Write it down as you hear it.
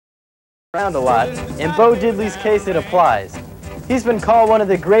Around a lot. In Bo Diddley's case, it applies. He's been called one of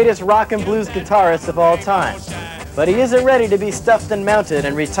the greatest rock and blues guitarists of all time. But he isn't ready to be stuffed and mounted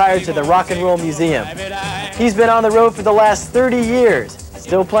and retired to the Rock and Roll Museum. He's been on the road for the last 30 years,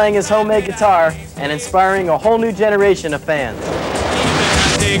 still playing his homemade guitar and inspiring a whole new generation of fans.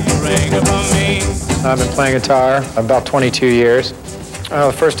 I've been playing guitar about 22 years.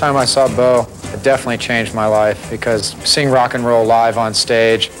 The first time I saw Bo, it definitely changed my life because seeing rock and roll live on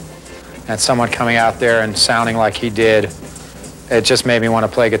stage and someone coming out there and sounding like he did, it just made me want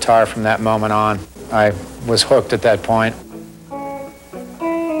to play guitar from that moment on. I was hooked at that point.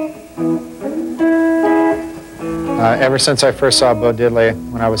 Ever since I first saw Bo Diddley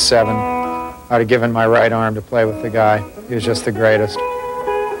when I was 7, I'd have given my right arm to play with the guy. He was just the greatest.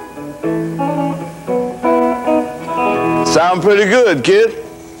 Sound pretty good, kid.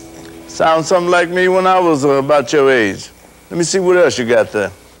 Sound something like me when I was about your age. Let me see what else you got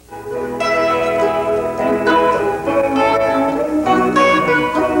there.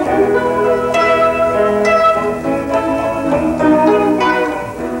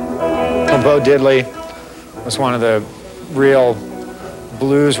 Bo Diddley was one of the real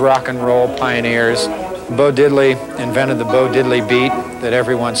blues rock and roll pioneers. Bo Diddley invented the Bo Diddley beat that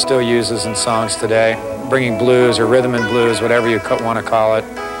everyone still uses in songs today, bringing blues or rhythm and blues, whatever you want to call it,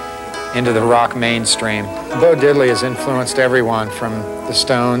 into the rock mainstream. Bo Diddley has influenced everyone from the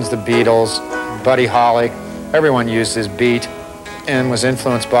Stones, the Beatles, Buddy Holly. Everyone used his beat and was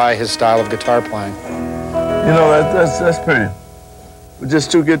influenced by his style of guitar playing. You know, that's pretty. With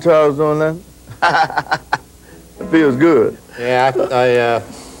just 2 guitars on that? It feels good. Yeah, I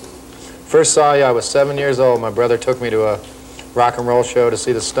first saw you, I was 7 years old. My brother took me to a rock and roll show to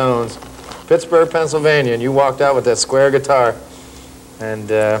see the Stones. Pittsburgh, Pennsylvania, and you walked out with that square guitar. And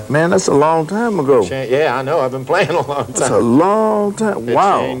man, that's a long time ago. Yeah, I know. I've been playing a long time. That's a long time. It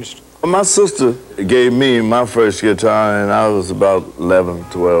wow. Changed. My sister gave me my first guitar, and I was about 11,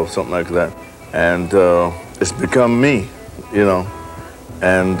 12, something like that. And it's become me, you know.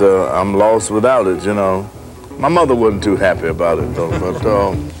 And I'm lost without it, you know. My mother wasn't too happy about it, though.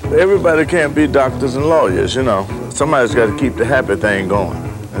 But everybody can't be doctors and lawyers, you know. Somebody's got to keep the happy thing going.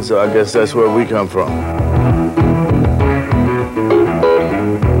 And so I guess that's where we come from.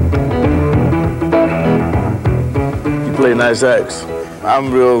 You play nice acts.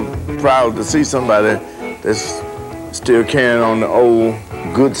 I'm real proud to see somebody that's still carrying on the old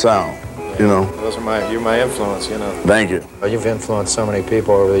good sound, you know. You're my influence, you know. Thank you. You've influenced so many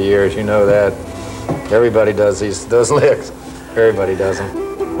people over the years, you know that. Everybody does those licks. Everybody does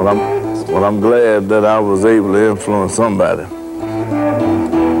them. Well, I'm glad that I was able to influence somebody.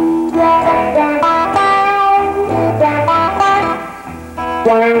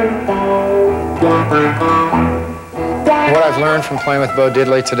 What I've learned from playing with Bo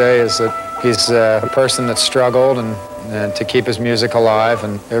Diddley today is that he's a person that struggled and to keep his music alive,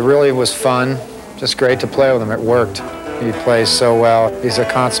 and it really was fun. Just great to play with him. It worked. He plays so well. He's a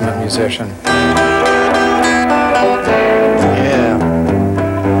consummate musician.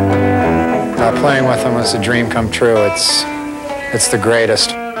 Yeah. Playing with him was a dream come true. It's the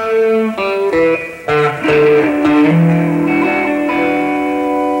greatest.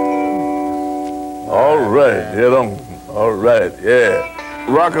 All right, head on. All right, yeah.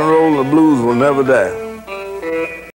 Rock and roll and the blues will never die.